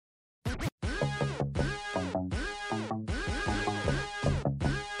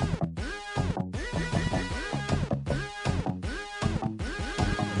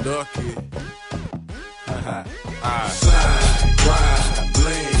lucky. Shine, grind,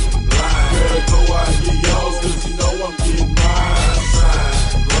 bling, line. Better go out and get yours, cause you know I'm getting mine.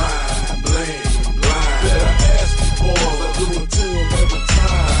 Shine, grind, bling, line. Better ask these boys, I do it to them every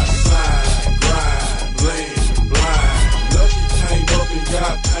time. Shine, grind, bling, blind. Lucky came up and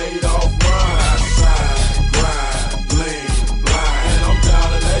got paid off rhyme. Shine, grind, bling, blind. And I'm down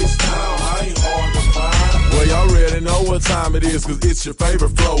in H-Town, I ain't hard to find. Well, y'all already know what time it is, cause it's your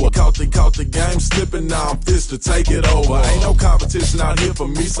favorite flow. Caught the game slipping, now I'm fist to take it over. Ain't no competition out here for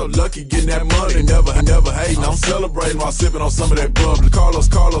me, so lucky getting that money. Never hating, I'm celebrating while sipping on some of that bubbly. Carlos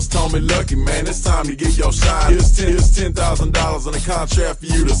told me, lucky man, it's time to get your shine. Here's $10,000 in a contract for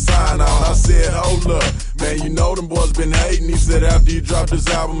you to sign on. I said, hold up, man, you know them boys been hating. He said after you drop this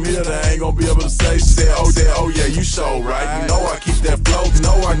album here, they ain't gonna be able to say shit. Oh yeah, you show right. You know I keep that flow. You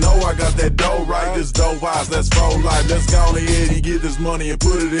know I got that dough right. This dope wise, let's roll like. Let's go on ahead and get this money and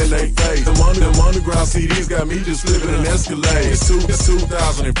put it in their face. Them underground CDs got me just living in Escalade. It's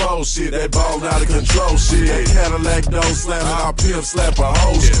 2004 shit, that ball out of control shit. That Cadillac don't slam and our pimp slap a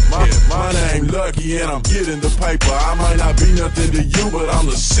hoe shit. My name Lucky and I'm getting the paper. I might not be nothing to you, but I'm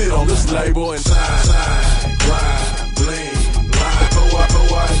the shit on this label. And shine, grind, bling, line. Go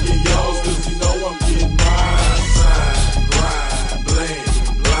out and get yours, cause you know I'm getting mine. Shine, grind, bling,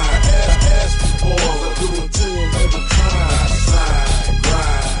 line. Ask these boys, I do it to them every time. Shine,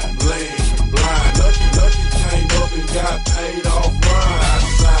 grind, bling, blind. Lucky came up and got paid off rhyme.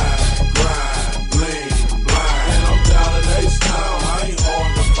 Shine, grind, bling, blind. And I'm down in H-Town, I ain't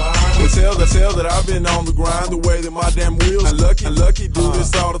hard to find. Tell that I've been on the grind the way that my damn wheels. And lucky do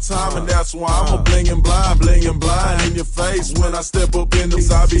this all the time, and that's why I'm a blingin' blind in your face when I step up in the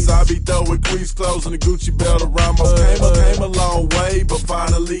I be throwing crease clothes and the Gucci belt around my came a long way, but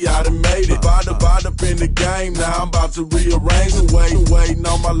finally I done made it. Bought up in the game, now I'm about to rearrange and waiting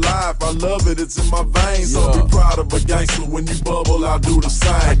on my life. I love it, it's in my veins. So be proud of a gangster when you bubble, I'll do the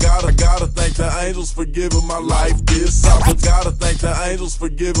same. I gotta thank the angels for giving my life this. I gotta thank the angels for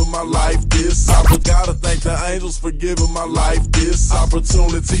giving my life this. I gotta thank the angels for giving my life this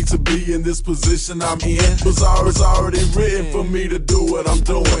opportunity to be in this position I'm in. Was already written for me to do what I'm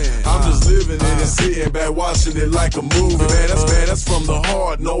doing. I'm just living it and sitting back watching it like a movie. Man, that's from the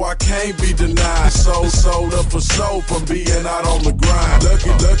heart. No, I can't be denied. Sold up for show from being out on the grind.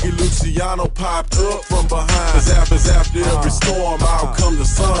 Lucky Luciano popped up from behind. Cause after every storm, out come the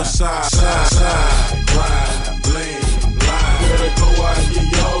sunshine. Shine, grind, bling, line. Better go out and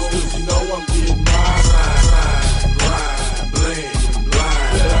get yours, cause you know I'm getting mine. Shine, grind, bling, blind.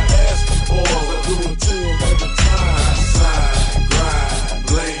 Better ask these boys, I do it to them every time. Shine, grind,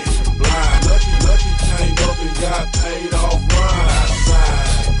 bling, blind. Lucky came up and got paid off rhyme.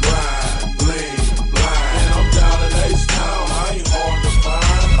 Shine, grind, bling, blind. And I'm down in H-Town, I ain't hard to find.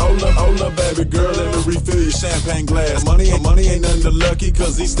 Hold up, baby girl, let me refill your champagne glass. Money ain't nothing to Lucky,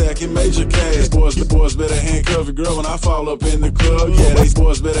 cause he's stacking major cash. Boys better handcuff your girl when I fall up in the club. Yeah, they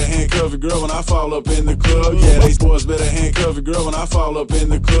boys better handcuff your girl when I fall up in the club. Yeah, they boys better handcuff your girl when I fall up in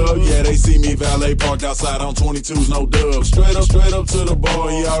the club. Yeah, they see me valet parked outside on 22s, no dubs. Straight up to the bar,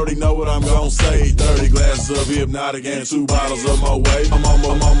 he already know what I'm gon' say. 30 glasses of Hypnotic and 2 bottles of my way. I'm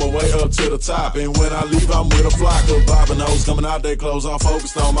on my way up to the top, and when I leave, I'm with a flock of bobbing hoes coming out their clothes. I'm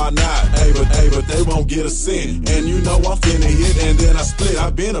focused on my knot. Hey, but they won't get a cent. And you know I'm finna hit, and then I split.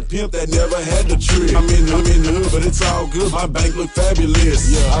 I've been a pimp that never had the trick. I'm in the hood, but it's all good. My bank look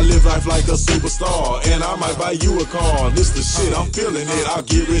fabulous. Yeah. I live life like a superstar, and I might buy you a car. This the shit, I'm feeling it. I'll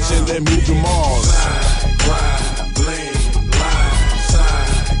get rich and then move to Mars. Shine, grind, bling, blind.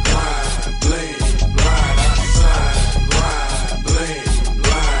 Shine, grind, bling, blind. Shine, grind, bling,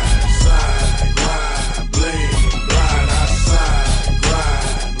 blind. Shine, grind, bling, blind. Shine,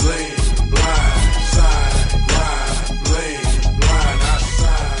 grind, bling, blind. Shine, grind, bling, blind.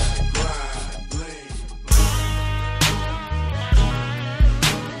 Shine, grind, bling.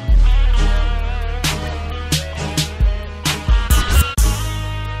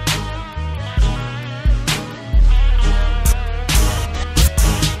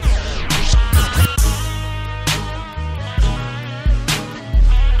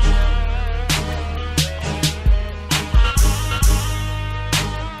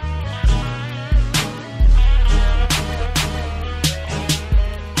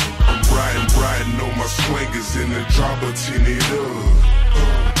 Swingers in the dropper, tin it up.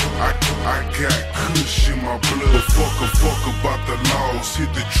 I got kush in my blood. Fuck about the laws.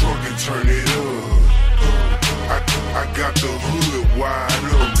 Hit the truck and turn it up. I got the hood wide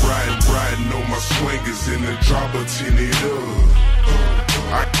up. Riding on my swingers in the dropper, tin it up.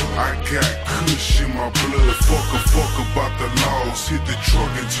 I got kush in my blood. Fuck about the laws. Hit the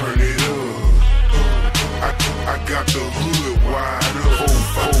truck and turn it up. I got the hood wide up.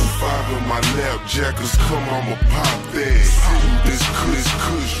 4-5 in my lap, jackers come, I'ma pop that. This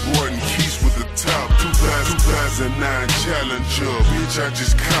kush, Roy and Keys with the top. 2009 Challenger, bitch, I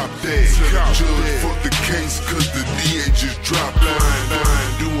just copped that. Judge, fuck the case, cause the DA just dropped line.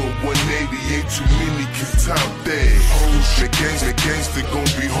 Doing 180, ain't too many can top that. The gangster gon'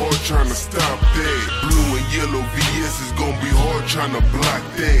 be hard trying to stop that. Blue and yellow VS is gon' be hard trying to block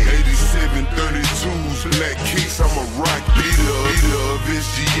that. 87 32s, black kicks, I'm a rock leader of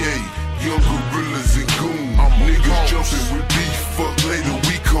SGA. Young gorillas and goons. Niggas jumping with beef, fuck later,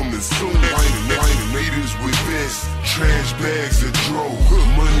 we coming soon. Natives with vests, trash bags of dro.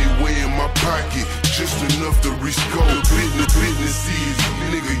 Money way in my pocket, just enough to rescope. Business is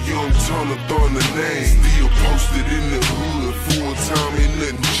nigga Young Turner throwing the name. Still posted in the hood, full time, ain't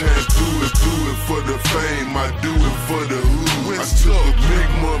nothing changed. Do it for the fame, I do it for the hood. I took a big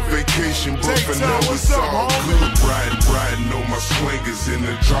month vacation, but for now it's all good. Riding on my swingers in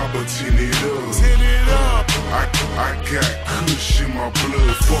the dropper, tin it up. I got kush in my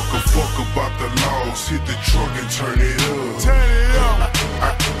blood. Fuck about the laws. Hit the truck and turn it up.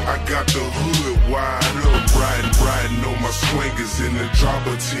 I got the hood wide up. Riding on my swingers in the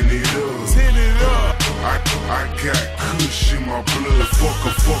dropper, tin it up. I got kush in my blood. Fuck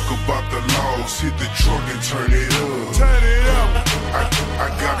about the laws. Hit the truck and turn it up. I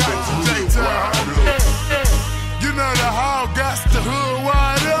got the hood wide up. You know the hog got the hood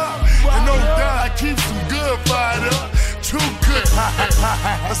wide up. And no doubt I keep some good fired up. Too good.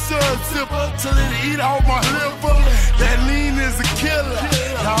 A sun zipper till it eat all my liver. That lean is a killer.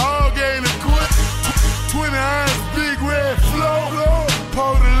 The hog ain't a quit. 20 irons, big red flow.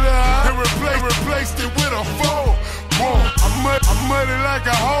 Pulled it out and replaced it with a 4. I'm muddy like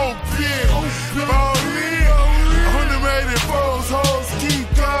a whole pin. Ball in. 184's hoes keep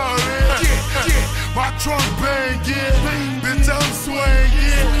calling. My trunk bangin', bitch I'm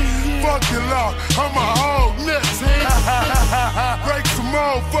swingin'. Fuck the law, I'm a hog nuts break some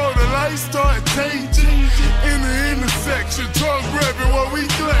more before the lights start changing. In the intersection, trunk grabbing what we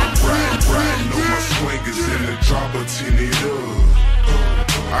claim. Riding on my swingers in the dropper, tin it up.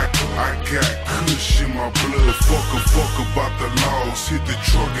 I got kush in my blood. Fuck about the laws. Hit the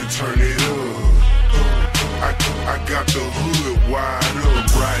truck and turn it up. I got the hood wide up.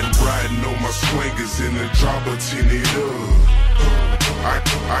 Riding on my swingers in the dropper, tin it up. I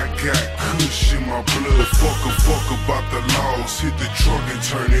got kush in my blood. Fuck about the laws. Hit the truck and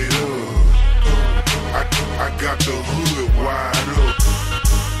turn it up. I got the hood wide up.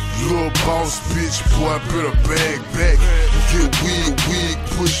 Little boss bitch, boy, I better bag back. Get wig,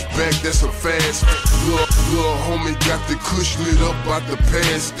 push back, that's a fast. Little homie got the kush lit up out the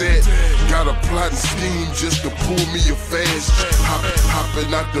past that. Got a plot and scheme just to pull me a fast.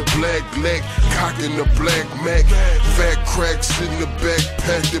 Hopping out the black, cocking the black Mac. Fat cracks in the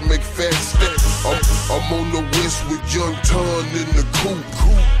backpack that make fat stacks. I'm on the west with Young Ton in the coupe.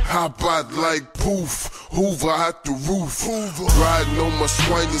 Hop out like poof, Hoover out the roof. Riding on my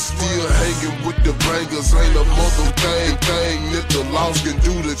swingers, still hanging with the bangers. Ain't a mother thing that the laws can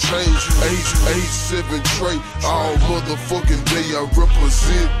do to change. 8-7 trait, all motherfucking day I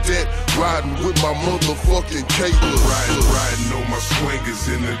represent that. Riding with my motherfucking capers. Riding on my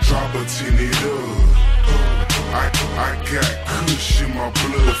swingers in the dropper, tin it up. I got kush in my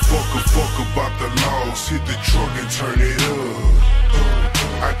blood. Fuck about the laws. Hit the truck and turn it up.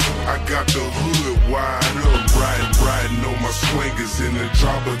 I got the hood wide up. Riding on my swingers in the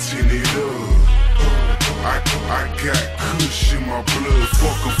dropper, tin it up. I got kush in my blood.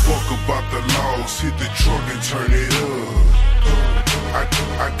 Fuck about the laws. Hit the truck and turn it up.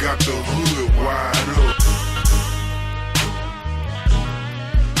 I got the hood wide up.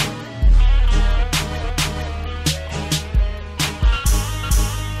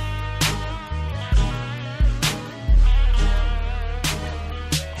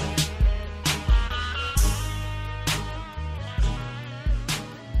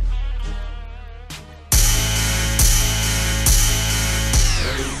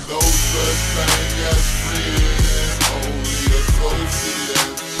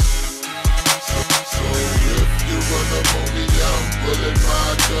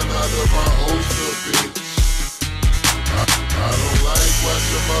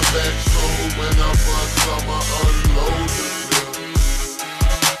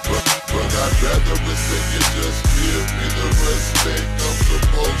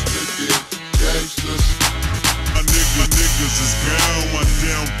 Niggas is down, my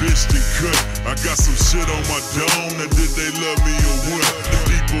damn bitch to cut. I got some shit on my dome, now did they love me or what?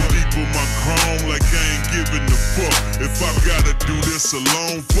 Deep on my chrome like I ain't giving a fuck. If I gotta do this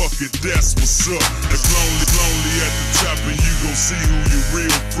alone, fuck it, that's what's up. It's lonely at the top and you gon' see who your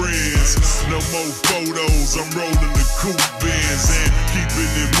real friends. No more photos, I'm rolling the coupe Benz and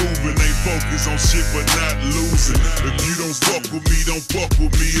keeping it moving. Ain't focused on shit but not losing. If you don't fuck with me, don't fuck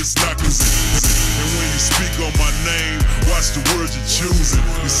with me, it's not and when you speak on my name, watch the words you're choosing.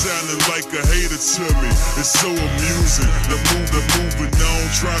 You're sounding like a hater to me, it's so amusing. The moving on,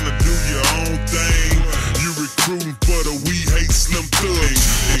 trying to do your own thing. You recruiting for the we hate slim thug.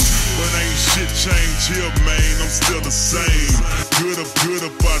 But ain't shit changed here, man, I'm still the same. Good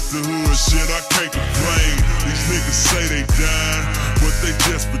about the hood, shit, I can't complain. These niggas say they dying, but they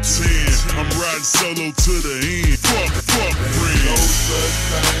just pretend. I'm riding solo to the end. Fuck friends. No such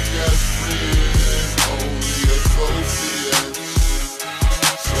thing as friends, only associates.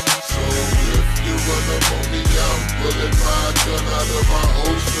 So if you run up on me, I'm pulling my gun out of my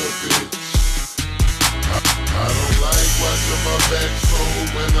holster, bitch. I don't like watching my back, so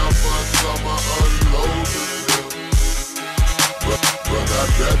when I bust, I'ma unload the clip. But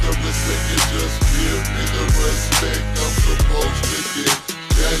I'd rather respect it, just give me the respect I'm supposed to get.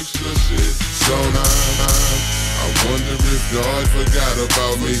 Gangsta shit. So now I wonder if God forgot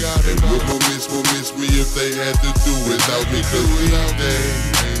about me. And will miss me if they had to do without me. Cause without that,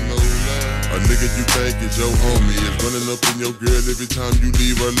 ain't no love. A nigga you think is your homie is running up in your girl every time you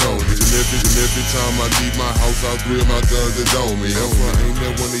leave her alone. And every time I leave my house, all three of my guns is on me. That's why ain't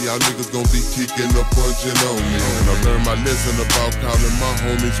that one of y'all niggas gon' be kicking or punching on me. And I learned my lesson about calling my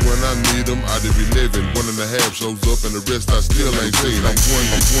homies when I need them. Out of 11, 1.5 shows up and the rest I still ain't seen. I'm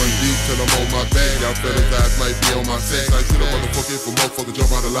one deep till I'm on my back. Y'all fellas eyes might be on my sack. I see the motherfucker if a motherfucker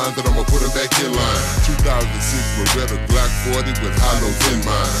jump out of line, then I'ma put him back in line. 2006 Beretta Glock 40 with hollows in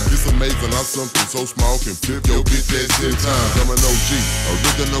mine. It's amazing how something so small can flip your bitch ass 10 times. I'm an OG,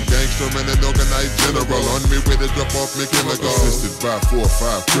 original gangster and an organized general. On me way to drop off me chemical. Assisted by 4 or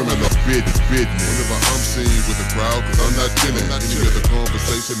 5 criminals. Business. Whenever I'm seen with the crowd, cause I'm not chilling. Any other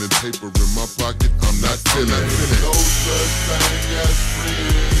conversation and paper in my pocket, I'm not feeling. No such thing as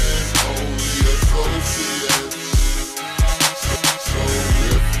friends, only associates. So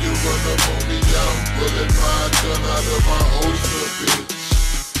if you run up on me, I'm pulling my gun out of my holster, bitch.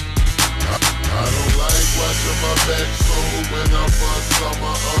 I don't like watching my back, so when I bust,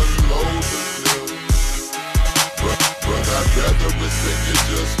 I'ma unload the clip. But I'd rather respect it,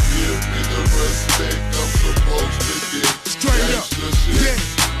 just give me the respect I'm supposed to get. Straight up, yeah.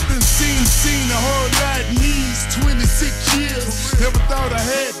 Been seen a whole lot in these 26 years. Never thought I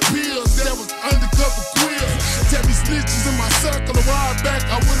had pills that was undercover queers. Tell me snitches in my circle a while back,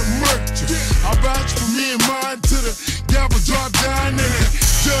 I would've murked you. I vouched for me and mine till the gavel dropped down and the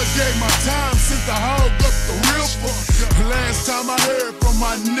judge gave my time since I hauled up the river. The last time I heard from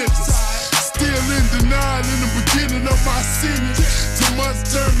my niggas, still in denial in the beginning of my sentence. 2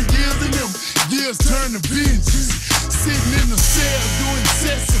 months turn to years and them years turn to vengeance. Sitting in the cell doing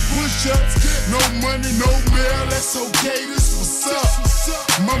sets of push-ups. No money, no mail, that's okay, this what's up.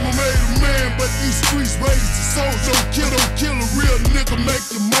 Mama made a man, but these streets raised the soul. Don't kill a real nigga, make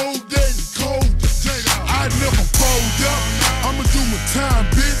the mold and cold. I never fold up, I'ma do my time,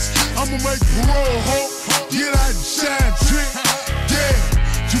 bitch. I'ma make parole, hope, get out and shine, trick. Yeah,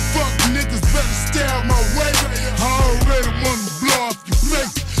 you fuck niggas better stay out my way. I already wanna blow off your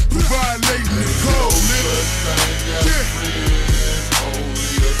face for violating the code, nigga. Yeah.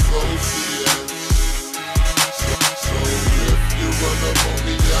 Only associates. So if you run up on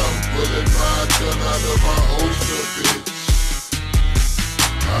me, I'm pulling my gun out of my holster, bitch.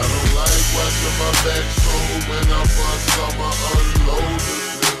 I don't like watching my back, so when I bust, I'ma unload the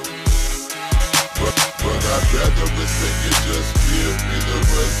clip. But I'd rather respect it, just give me the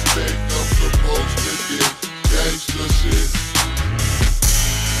respect I'm supposed to get. Gangsta shit.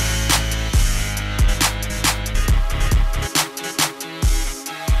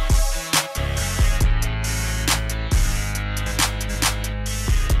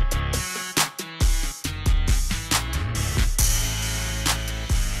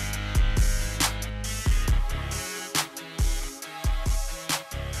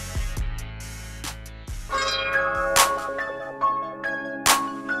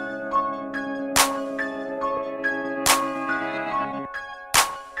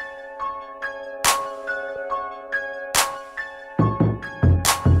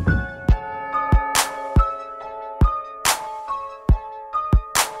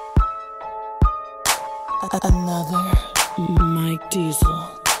 Another Mike Diesel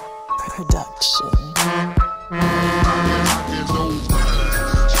production.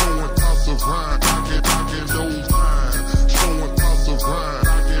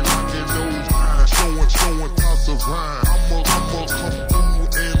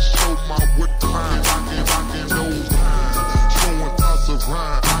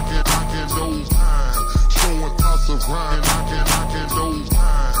 rhyme, knocking those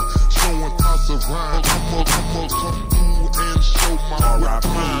lines, showing thoughts of rhyme. I'ma come through and show my R.I.P.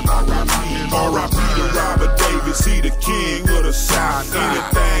 to Robert Davis, he the king of the South.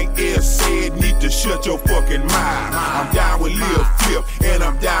 Anything else said, need to shut your fucking mouth. I'm down with Lil Flip, and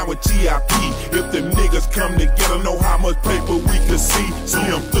I'm down with T.I.P. If them niggas come together, know how much paper we can see.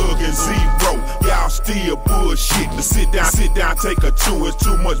 Slim Thug and Zero, y'all still bullshit. To sit down, take a chew. It's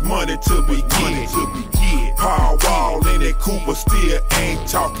too much money to be get. Paul Wall and that Cooper still ain't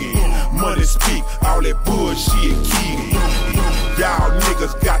talking. Money speak, all that bullshit kid. Y'all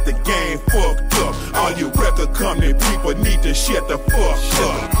niggas got the game fucked up. All you record company people need to shut the fuck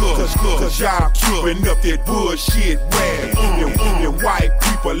up. Cause y'all keeping up that bullshit rap. And white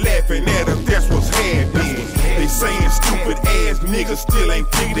people laughing at us, that's what's happening. They saying stupid ass niggas still ain't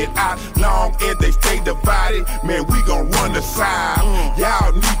figured it out. Long as they stay divided, man, we gon' run aside.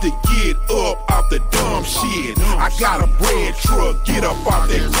 Y'all need to get up off the dumb shit. I got a bread truck, get up off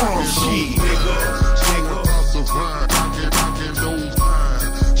that crumb shit, nigga. Knocking those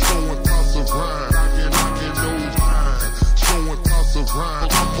lines, showing thoughts of rhyme. Knocking those lines, showing thoughts of rhyme.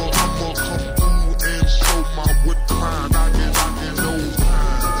 I'ma come through and show my wood climb. Knocking those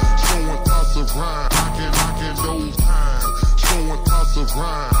lines, showing thoughts of rhyme. Knocking those lines, showing thoughts of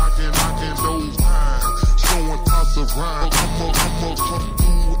rhyme. Knocking those lines, showing thoughts of rhyme. I'ma come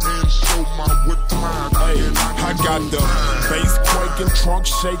through and show my wood climb. I got the bass quaking, trunk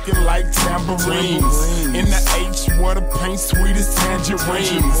shaking like tambourines. In the H where the paint sweet as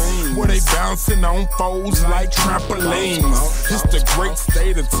tangerines. Where they bouncing on foes like trampolines. It's the great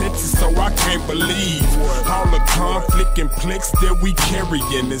state of Texas, so I can't believe all the conflict and plex that we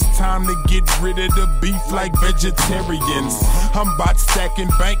carrying. It's time to get rid of the beef like vegetarians. I'm about stacking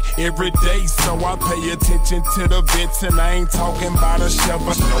bank every day, so I pay attention to the vents, and I ain't talking about a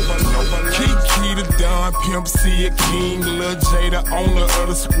shovel. Kiki the Don, Pimp C a king, Lil J the owner of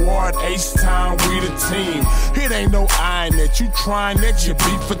the squad, H-Town we the team. It ain't no iron that you trying that you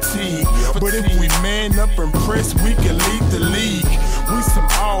be fatigued. But if we man up and press, we can lead the league. We some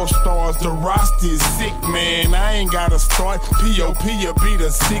all-stars, the roster is sick, man. I ain't gotta start, P.O.P.'ll be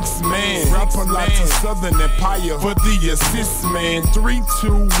the sixth man. Rapper like a Southern Empire for the assist, man. 3,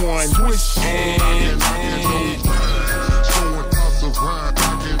 2, 1, swish, and showing thoughts of rhyme.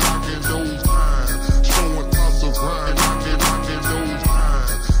 Knocking those lines, showing thoughts of rhyme. Knocking those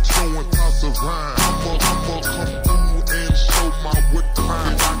lines, showing thoughts of rhyme. I'ma come through and show my wood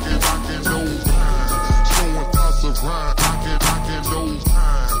climb. Knocking those lines, showing thoughts of rhyme. Knocking those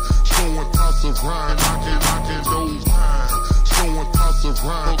lines, showing thoughts of rhyme. Knocking those lines, showing thoughts of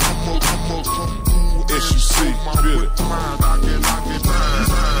rhyme. I'ma come through and show my wood climb.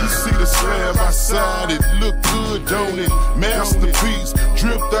 You see the slab outside, it look good, don't it? Masterpiece,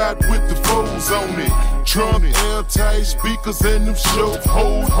 dripped out with the foes on it. Trunk, airtight speakers and them show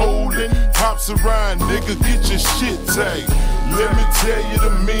holding. Pops around, nigga, get your shit tight. Let me tell you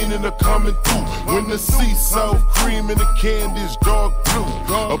the meaning of coming through. When the sea soft cream and the candy's dark blue.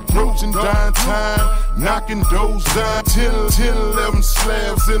 Approaching downtown, knocking doors down. 10, 11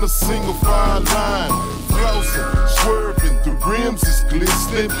 slabs in a single file line. Flossing, swerving, the rims is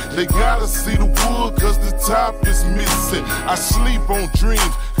glistening. They gotta see the wood cause the top is missing. I sleep on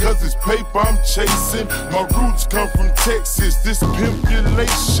dreams cause it's paper I'm chasing. My roots come from Texas, this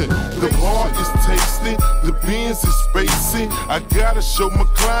pimpulation. The bar is tasting, the Benz is spacing. I gotta show my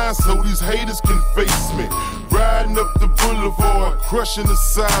clients so these haters can face me. Riding up the boulevard, crushing the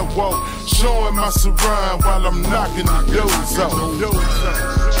sidewalk, showing my surround while I'm knocking the doors out.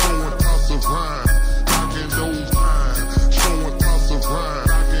 Showing thoughts of rhyme, knocking those lines, showing thoughts of rhyme,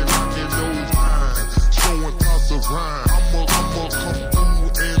 knocking those lines, showing thoughts of rhyme. I'ma come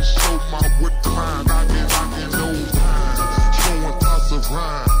through and show my wood climb. Knocking those lines, showing thoughts of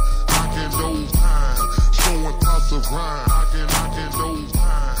rhyme, knocking those lines, showing thoughts of rhyme. Knocking those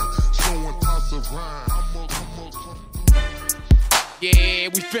lines, showing thoughts of rhyme. Yeah,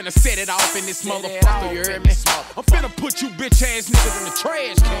 we finna set it off in this motherfucker, you heard me? I'm finna put you bitch ass niggas in the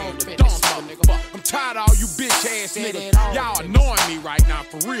trash can, you dumb nigga. I'm tired of all you bitch ass niggas. Y'all annoying me right now,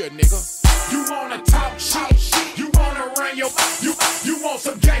 for real, nigga. You wanna talk shit, you wanna run your, you want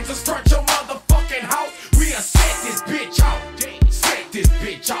some gangsters front your motherfucking house. We'll set this bitch off, set this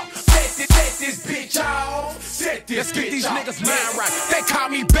bitch off, set this bitch off, set this bitch off. Let's get these niggas mind right. They call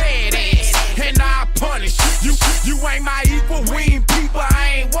me badass, and I punish you. You ain't my equal, we ain't people,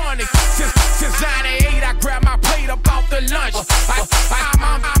 I ain't want it. Since 98, I grabbed my plate up off the lunch. I'm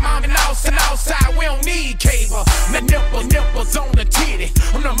outside, we don't need cable. The nipples on the titty.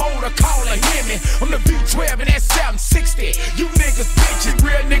 I'm the motor caller, hear me. I'm the V12 and that 760. You niggas bitches,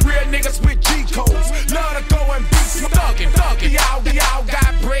 real nigga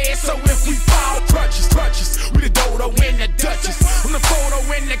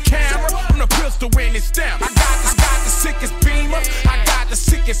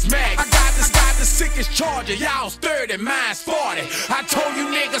smack. I got the sickest charger, y'all's 30, mine's 40. I told you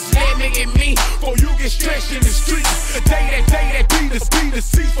niggas, let me get me, before you get stretched in the street. The day that beat the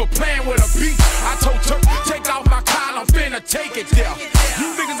seats for playing with a beat. I told Turk, take off my collar, I'm finna take it there.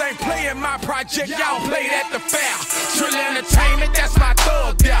 You niggas ain't playing my project, y'all played at the fair. Trill Entertainment, that's my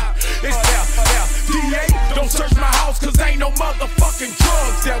thug there. It's there. DA, don't search my house, cause ain't no motherfucking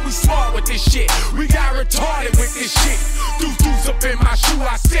drugs there. We smart with this shit, we got retarded with this shit. Deuce up in my shoe,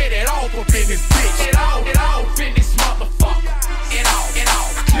 I set it off up in this bitch. It off in this motherfucker. It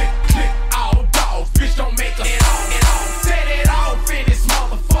off. Click, all dogs. Bitch, don't make us. It off. Set it off in this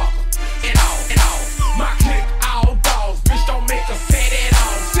motherfucker. It off. My click, all dogs. Bitch, don't make us. Set it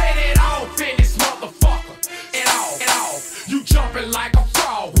off. Set it off in this motherfucker. It off. You jumping like a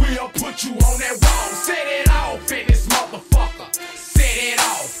frog. We'll put you on that wall. Set it off in this motherfucker. Set it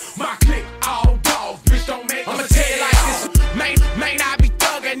off. My click, all dogs. Bitch, don't make us. I'ma tell you like this. Man, I be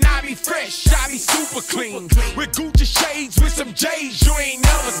thuggin', I be fresh, I be super clean. With Gucci shades, with some J's, you ain't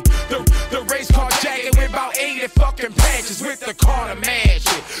never the race car jacket with about 80 fucking patches with the Carter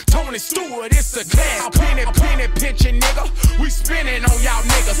magic. Tony Stewart, it's a class. Penny pinching, nigga. We spinning on y'all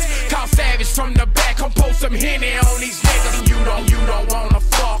niggas. Call Savage from the back, come post some Henny on these niggas. You don't wanna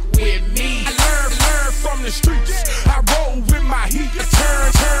fuck with me. I learned from the streets. I roll with my heat.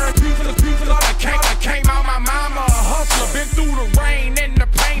 Turn people. I came out my mama a hustler. Been through the rain and the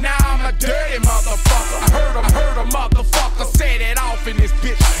pain. Now I'm a dirty motherfucker. I heard a motherfucker set it off in this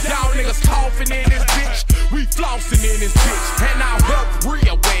bitch. Y'all niggas coughing in this bitch. We flossing in this bitch. And I'll help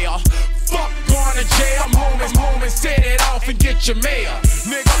real well. Fuck going to jail. I'm home and set it off and get your mail.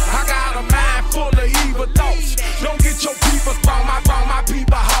 Nigga, I got a mind full of evil thoughts. Don't get your people from my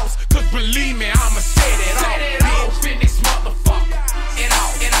people house. Cause believe me, I'ma set it off. Set it off in this motherfucker. It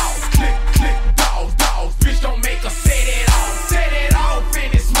off. Click, dogs. Bitch, don't make us set it off. Set it off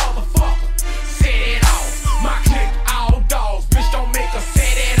in this motherfucker. Set it off. My click, all dogs. Bitch, don't make us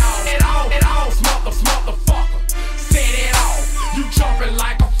set it off. It off, motherfucker. Set it off. You jumping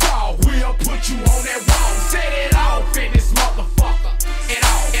like a frog. We'll put you on that wall. Set it off in this motherfucker. It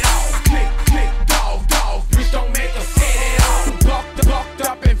off. Click, dogs. Bitch, don't make us set it off. Bucked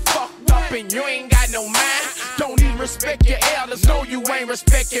up and fucked up, and you ain't got no mind. Don't even respect your elders, no, you ain't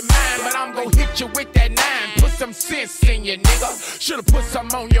respecting mine. But I'm gon' hit you with that 9. Put some sense in you, nigga. Should've put some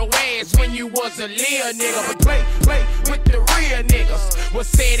on your ass when you was a little nigga. But play with the real niggas. Well,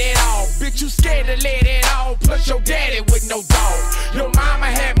 set it off. Bitch, you scared to let it off. Plus your daddy with no dog. Your mama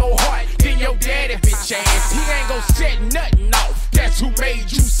had more heart than your daddy, bitch ass. He ain't gon' set nothing off. That's who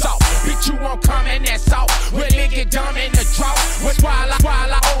made you soft. Bitch, you won't come and that's all. Well, it get dumb in the drought. While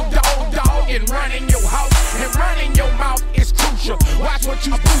I old dog and run in your house. And running your mouth is crucial. Watch what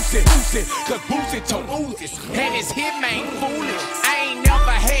you boostin'. Cause boostin' to oozes. And his hit ain't foolish. I ain't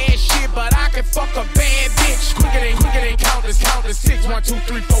never had shit, but I can fuck a bad bitch. Quicker than count to 6. 1, 2,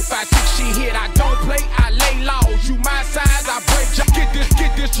 3, 4, 5, 6. She hit, I don't play, I lay laws. You my size, I break.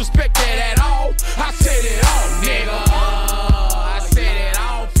 Get disrespected at all. I said it all, nigga. I said it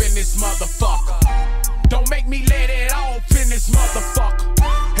off in this motherfucker. Don't make me let it off in this motherfucker.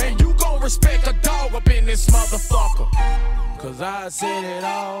 And you gon' respect a dog up in this motherfucker. Cause I said it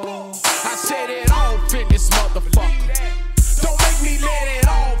all. I said it off in this motherfucker. Don't make me let it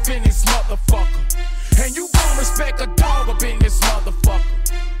off in this motherfucker. And you gon' respect a dog up in this motherfucker.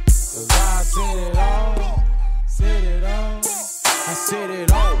 Cause I said it all. Said it all. I said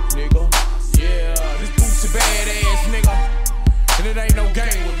it all, nigga. Yeah, this Boosie badass nigga. And it ain't no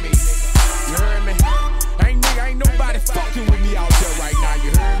game with me. You heard me? Ain't nobody fucking with me out there right now,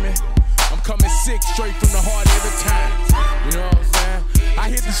 you heard me? I'm coming sick straight from the heart every time. You know what I'm saying? I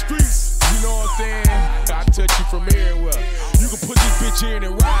hit the streets, you know what I'm saying? I touch you from everywhere. You can put this bitch in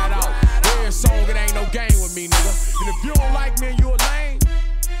and ride out. Every song, it ain't no game with me, nigga. And if you don't like me and you a lame,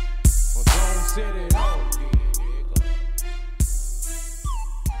 well, don't set it off.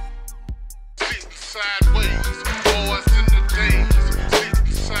 Sideways, boys in the days.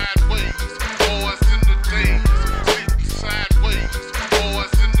 Sitting sideways, boys in the days. Sitting sideways,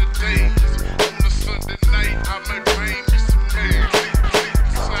 boys in the days. On a Sunday night, I may bring me some man.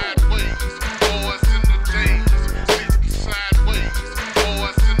 Sitting sideways, boys in the days. Sitting sideways,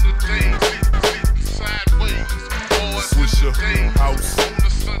 boys in the days. Sitting sideways, boys in the days. House. On a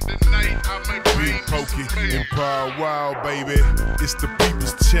Sunday night, I may bring me some man. Empire Wild, baby. It's the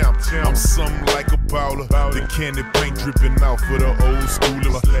people's champ. I'm something like a baller. The candy paint dripping off for the old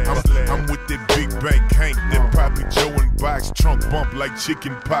schoolers. I'm with that big bank Hank, that Poppy Joe and Box Trump. trunk bump like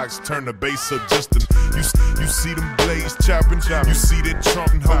chicken pox. Turn the bass up just to. You see them blades chopping. You see that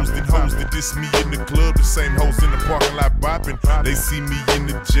trunk and hoes that diss me in the club. The same hoes in the parking lot bopping. They see me in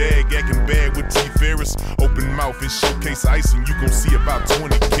the Jag acting bad with T. Ferris. Open mouth and showcase icing. You gon' see about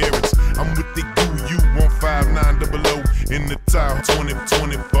 20 carats. I'm with the you 15900 in the tile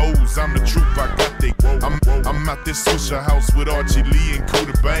 2024s. I'm the truth, I got they. I'm out there Swisher House with Archie Lee and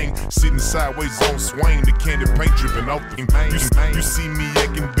Kuda Bang. Sitting sideways on swing, the candy paint dripping off the You see me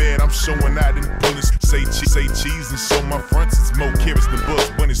acting bad, I'm showing out in bullets. Say cheese and show my fronts. It's more carrots than buzz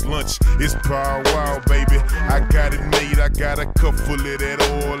when it's lunch. It's power wild, baby. I got it made. I got a cup full of that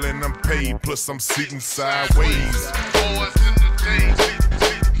oil and I'm paid. Plus I'm sitting sideways. Boys in the day,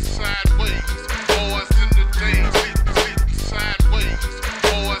 sitting sideways. Boys in the day, sitting sideways.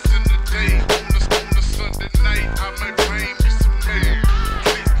 Boys in the day, on the Sunday night, I may bring me some mail.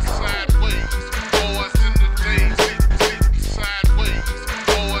 Sitting sideways. Boys in the day, sitting sideways.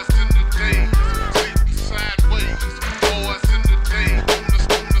 Boys in the day, sitting sideways. Boys in the day,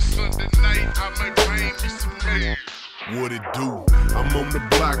 on the Sunday night, I may bring me some mail. What it do? I'm on the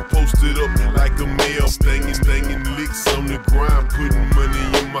block, posted up like a male. Stangin' licks on the grind, putting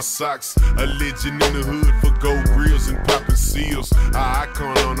money in my socks. A legend in the hood for gold grills and poppin' seals. An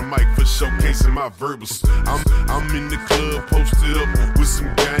icon on the mic for showcasing my verbals. I'm in the club, posted up with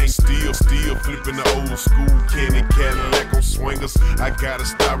some gang. Still flipping the old school candy Cadillac on swingers. I got a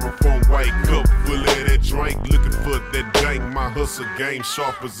styrofoam white cup full of that drink. Looking for that dank, my hustle game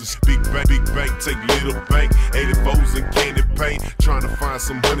sharp as a big bank, take little bank. 84s and candy paint, trying to find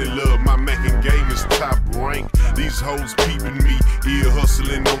some honey love. My Mackin game is top rank. These hoes peeping me, ear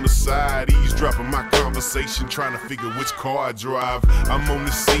hustling on the side, eavesdropping my conversation, trying to figure which car I drive. I'm on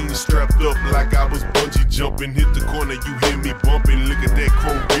the scene, strapped up like I was bungee jumping. Hit the corner, you hear me bumping. Look at that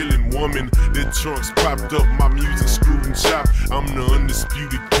chrome grilling woman. The trunks popped up, my music screwed and chopped. I'm the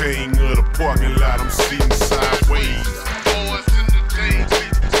undisputed king of the parking lot. I'm sitting sideways. Boys in the day,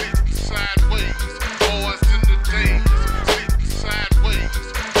 sitting sideways. Boys in the day, sitting sideways.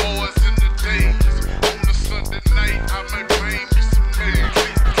 Boys in the day, on the Sunday night, I may bring me some mail.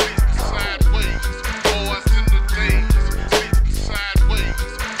 Sitting sideways. Boys in the day, sitting sideways.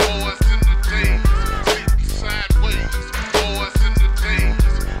 Boys in the day, sitting sideways. Boys in the day,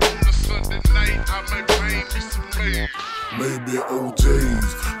 on the Sunday night, I may bring me some mail. Maybe OJs,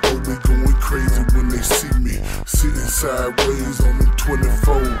 oh they going crazy when they see me sitting sideways on them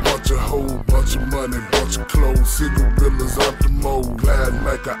 24. Bunch of hoes, bunch of money, bunch of clothes, cigarillas out the mold. Gliding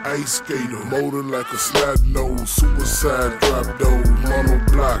like an ice skater, motor like a slide nose. Suicide drop those, mono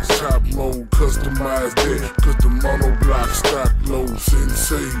blocks, top mode, customize that, cause the mono block stock low.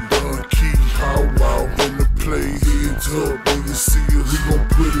 Sensei, Don Key, how wow in the play. Heads up when you see us, we gon'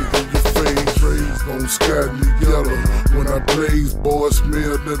 put it in your face. Rays gon' sky in the yellow. When I blaze, boy,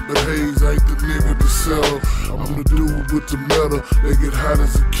 smell that the haze. Ain't the nigga to sell. I'm the dude with the metal. They get hot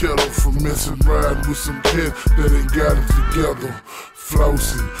as a kettle from messing riding with some cat that ain't got it together.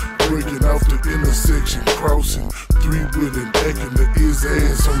 Flossing, breaking off the intersection, crossing. 3 with him, acting the his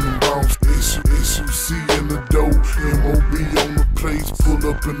ass on the bounce. SGSUC in the dough, MOB on the place. Pull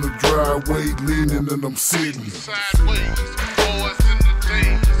up in the driveway, leaning and I'm sitting Sideways, boys in the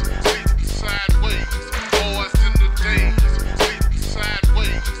day, sitting sideways. Boys in the day, sitting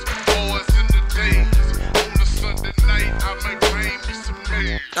sideways. Boys in the day, on the Sunday night, I may bring me some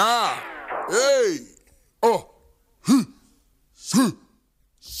mail. Hey,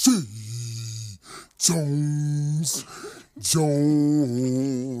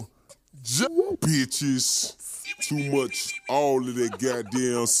 Jones, bitches, too much, all of that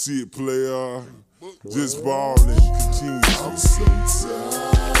goddamn shit, player. Just ballin', continue. I'm so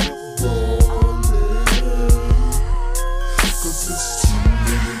tired of ballin', cause there's too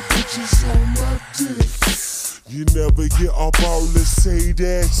many bitches on my dick. You never get up all to say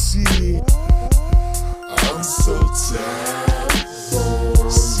that shit. I'm so tired of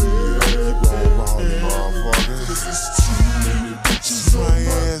ballin', cause there's too many bitches on my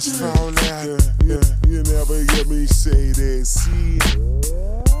ass fall out. You never get me say that shit.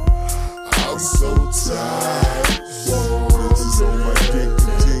 I'm so tired of bitches on my dick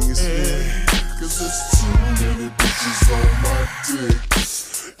continuously, cause there's too many bitches on my dick.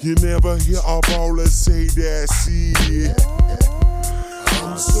 You never hear a baller say that shit.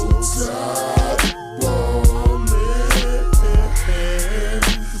 I'm so tired of ballin',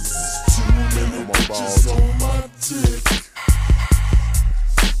 cause there's too many bitches on my dick.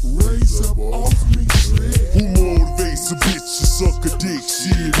 Raise up off me, who motivates a bitch to suck a dick?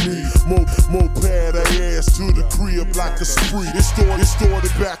 Shit, me. More pad her ass to the crib like a spree. It started It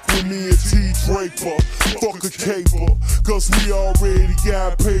started back with me and T. Draper. Fuck a caper, cause we already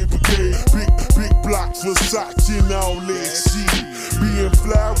got paper game. Big blocks, Versace and all that shit. Being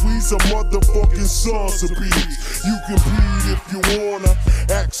fly, we's a motherfucking sons of bitch. You can bleed if you wanna,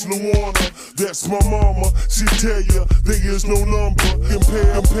 ask Luana, that's my mama. She tell ya there is no number.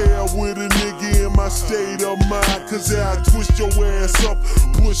 Compare with a nigga in my state of mind, cause I twist your ass up,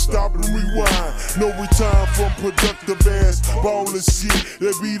 push, stop and rewind. No return from productive ass ballin' shit.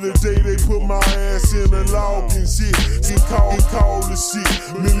 That be the day they put my ass in a log and shit. And call the shit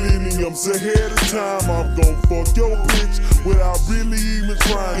millenniums ahead of time. I'm gon' fuck your bitch without really even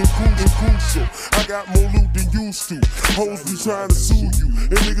trying. Crucial, I got more loot than used to. Hoes be trying to sue you,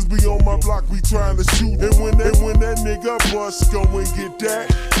 and niggas be on my block, be trying to shoot. And when that nigga bust, go and get that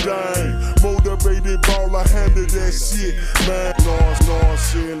dang. Motivated baller, handle that shit, man. No, I'm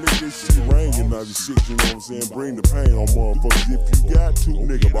saying, let this shit rain in 96, you know what I'm saying? Bring the pain on motherfuckers if you got to,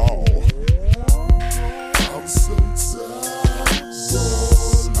 nigga, ball. I'm so tired.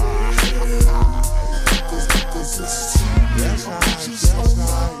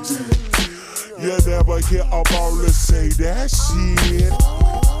 You never hear a baller say that shit.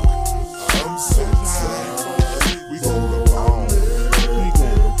 I'm so tired. We gonna ball. We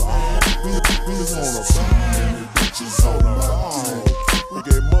gonna ball. We gonna ball. Bitches on the ball. We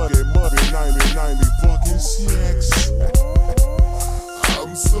get money, 90 fucking sex.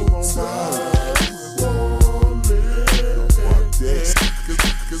 I'm so tired. Fuck that.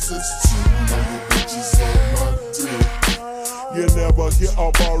 Cause it's too many bitches on my dick. You never hear a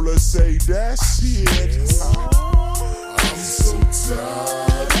baller say that shit. I'm so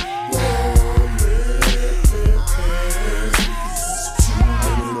tired.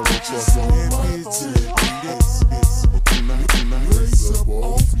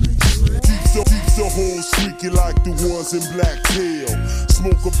 Keeps the whole streaky like the ones in Black Tail.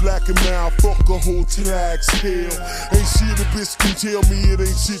 Smoke a black and mouth, fuck a whole tax hell. Ain't shit a bitch can tell me it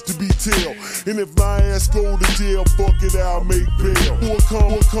ain't shit to be tell. And if my ass go to jail, fuck it, I'll make bail. Who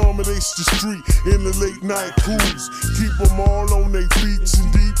accommodates the street in the late night cruise. Keep them all on their feet in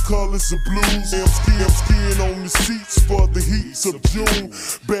deep colors of blues. I'm skiing on the seats for the heats of June.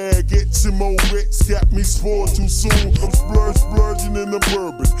 Baguettes and Morettes got me spoiled too soon. I'm splurging in the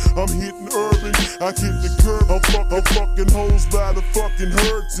bourbon. I'm hitting urban. I hit the curb. I'm fucking hoes by the fucking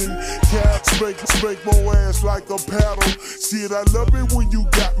herds and cats. Spank my ass like a paddle. Shit, I love it when you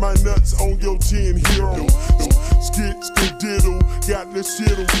got my nuts on your chin, hero. Skid-diddle, got the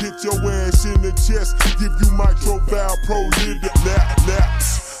shit'll hit your ass in the chest. Give you micro-valve pro-lid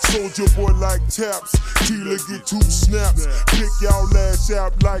laps. Soldier boy like taps. Teela get 2 snaps. Pick y'all ass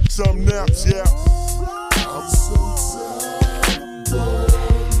out like some naps, yeah. I'm so tired,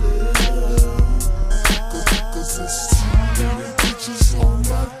 cause it's too many bitches on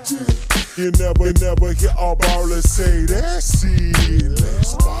my dick. You never hear a baller say that shit.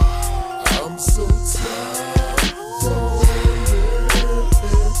 Let's buy. I'm so tired,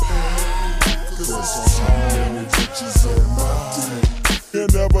 cause it's too many bitches on my dick. You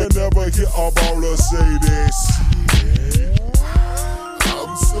never hear a baller say that shit.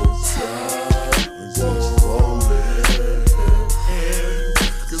 I'm so tired,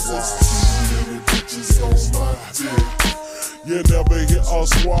 cause it's too many bitches on my dick. You never hear a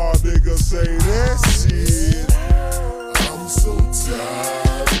squad nigga say that shit. I'm so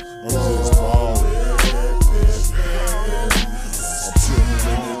tired. I'm just ballin'. I'm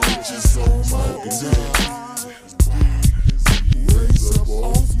telling you bitches on my dick. Raise up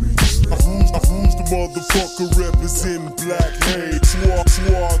off me. Who's the motherfucker representing Black Hate? Swore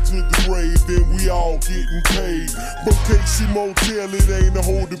to the grave, then we all getting paid. But Casey Motel, it ain't a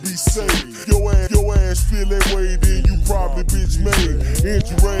hole to be saved. Your ass feel that way, then you probably bitch made.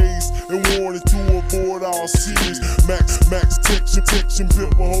 Injuries and wanted to avoid all serious. Max protection,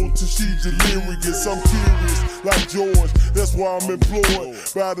 pimp a hoe till she delirious. I'm curious, like George, that's why I'm employed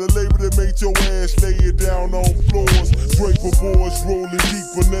by the label that made your ass lay it down on floors. Draper boys rolling deep,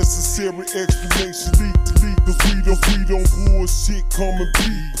 unnecessary explanation leak. Cause we don't bullshit, come and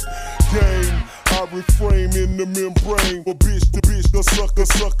peep. Game, I refrain in the membrane. But bitch, the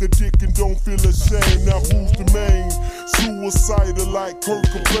sucker dick and don't feel ashamed. Now who's the main? Suicidal like Kurt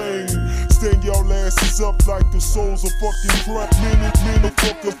Cobain. Stand y'all asses up like the souls of fucking crap. Many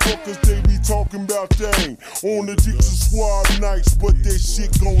fuckers, they be talking about dang. On the Dixon Squad nights, but that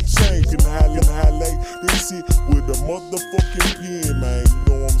shit gon' change. And highlight, they sit with a motherfucking pen, man. You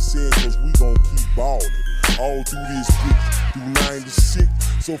know what I'm saying? Cause we gon' keep ballin'. All through this bitch, through 96.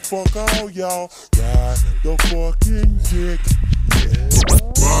 So fuck all y'all, ride the fucking dick. Yeah.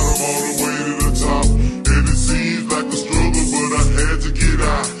 Bottom all the way to the top, and it's seems like a struggle, but I had to get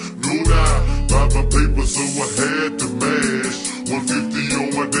out. No doubt, bought my paper, so I had to mash. 150 on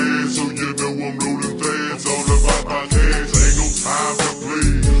my dash, so you know I'm rolling fast. All about my cash, ain't no time to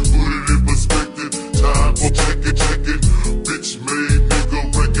play. Put it in perspective, time for checking. Bitch made nigga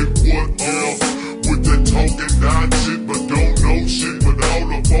reckon what off with that talking down shit, but don't know shit, but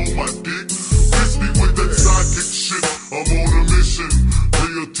all up on my dick. Miss me with that sidekick shit. I'm on a mission.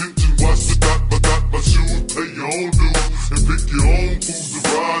 Pay attention, watch the got my shoes, pay your own dues, and pick your own foods to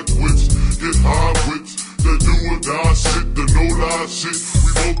ride with. Get high with the do or die shit, the no lie shit. We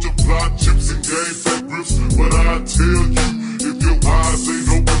multiply chips and game fake grips, but I tell you, if your eyes ain't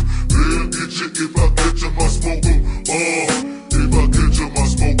open, they'll get you. If I catch 'em, I smoke 'em. If I catch 'em, I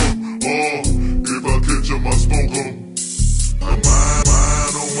smoke 'em. If I catch 'em, I smoke 'em. I'm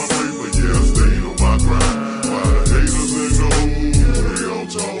mine on my paper, yeah, I stayed on my grind. Why the haters in the hole, they all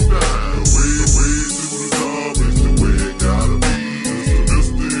talk down. The way to the top is the way it gotta be. It's the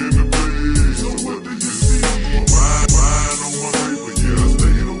mister in the place, so what do you see? I'm mine on my paper, yeah, I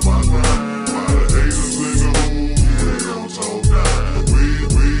stayed on my grind. Why the haters in the hole, they all talk down. The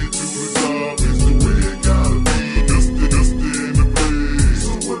way to the top is the way it gotta be. It's the mister in the place,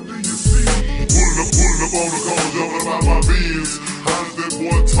 so what do you see? Pulling up on the corner, jumping about my beans. How's that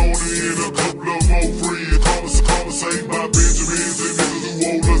boy Tony and a couple of more friends? Conversating about Benjamins and niggas who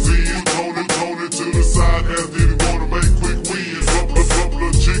hold us in. Tony to the side, as did he wanna make quick wins. Couple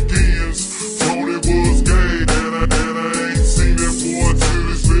of chickens, Tony was gay, and I ain't seen that boy till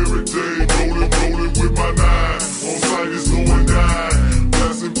this very day. Rolling with my nine, on sight it's going down.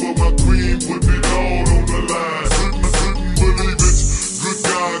 Blasting for my queen, putting it all on the line. Couldn't believe it, good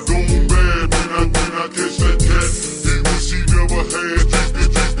guy going bad. When I catch that cat, he wish he never had.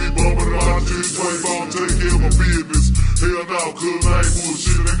 Treat me bumping about this way, I'll take care of my business. Hell no, cause I ain't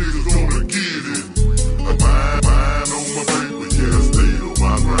bullshit, that niggas gonna get it. I'm mine on my paper, yeah, I stayed on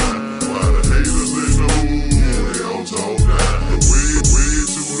my grind. Why the haters in the hole, they all talk down. The way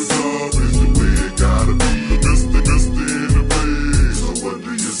to the top is the way it gotta be. Mister in the place, so what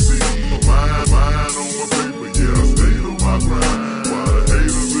do you see? I'm mine on my paper, yeah, I stayed on my grind. Why the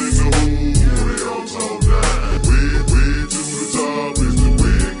haters in the hole, they all talk down. The way to the top is the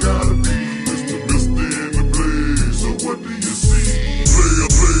way it gotta be. Mister in the place, so what do you see? Player,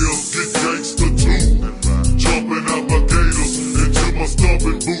 get gangsta too. Jumping out my gators into my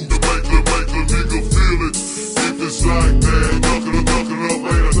stomping boot to make a nigga feel it. If it's like that, ducking up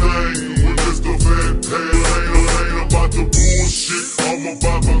ain't a thing. When Mr. Fantail ain't about the bullshit, I'm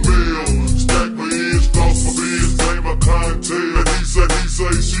about my mail. Stack my ends, toss my bins, name my clientele. He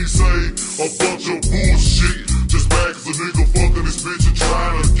say, she say, a bunch of bullshit. Just mad cause a nigga fucking this bitch and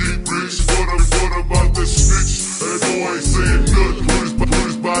trying to get rich. What about that snitch? That boy ain't saying nothing. Put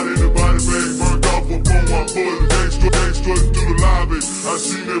his body in the body bag, burned off up on my butt. Gang strutting through the lobby. I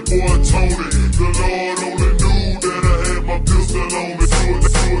seen that boy Tony.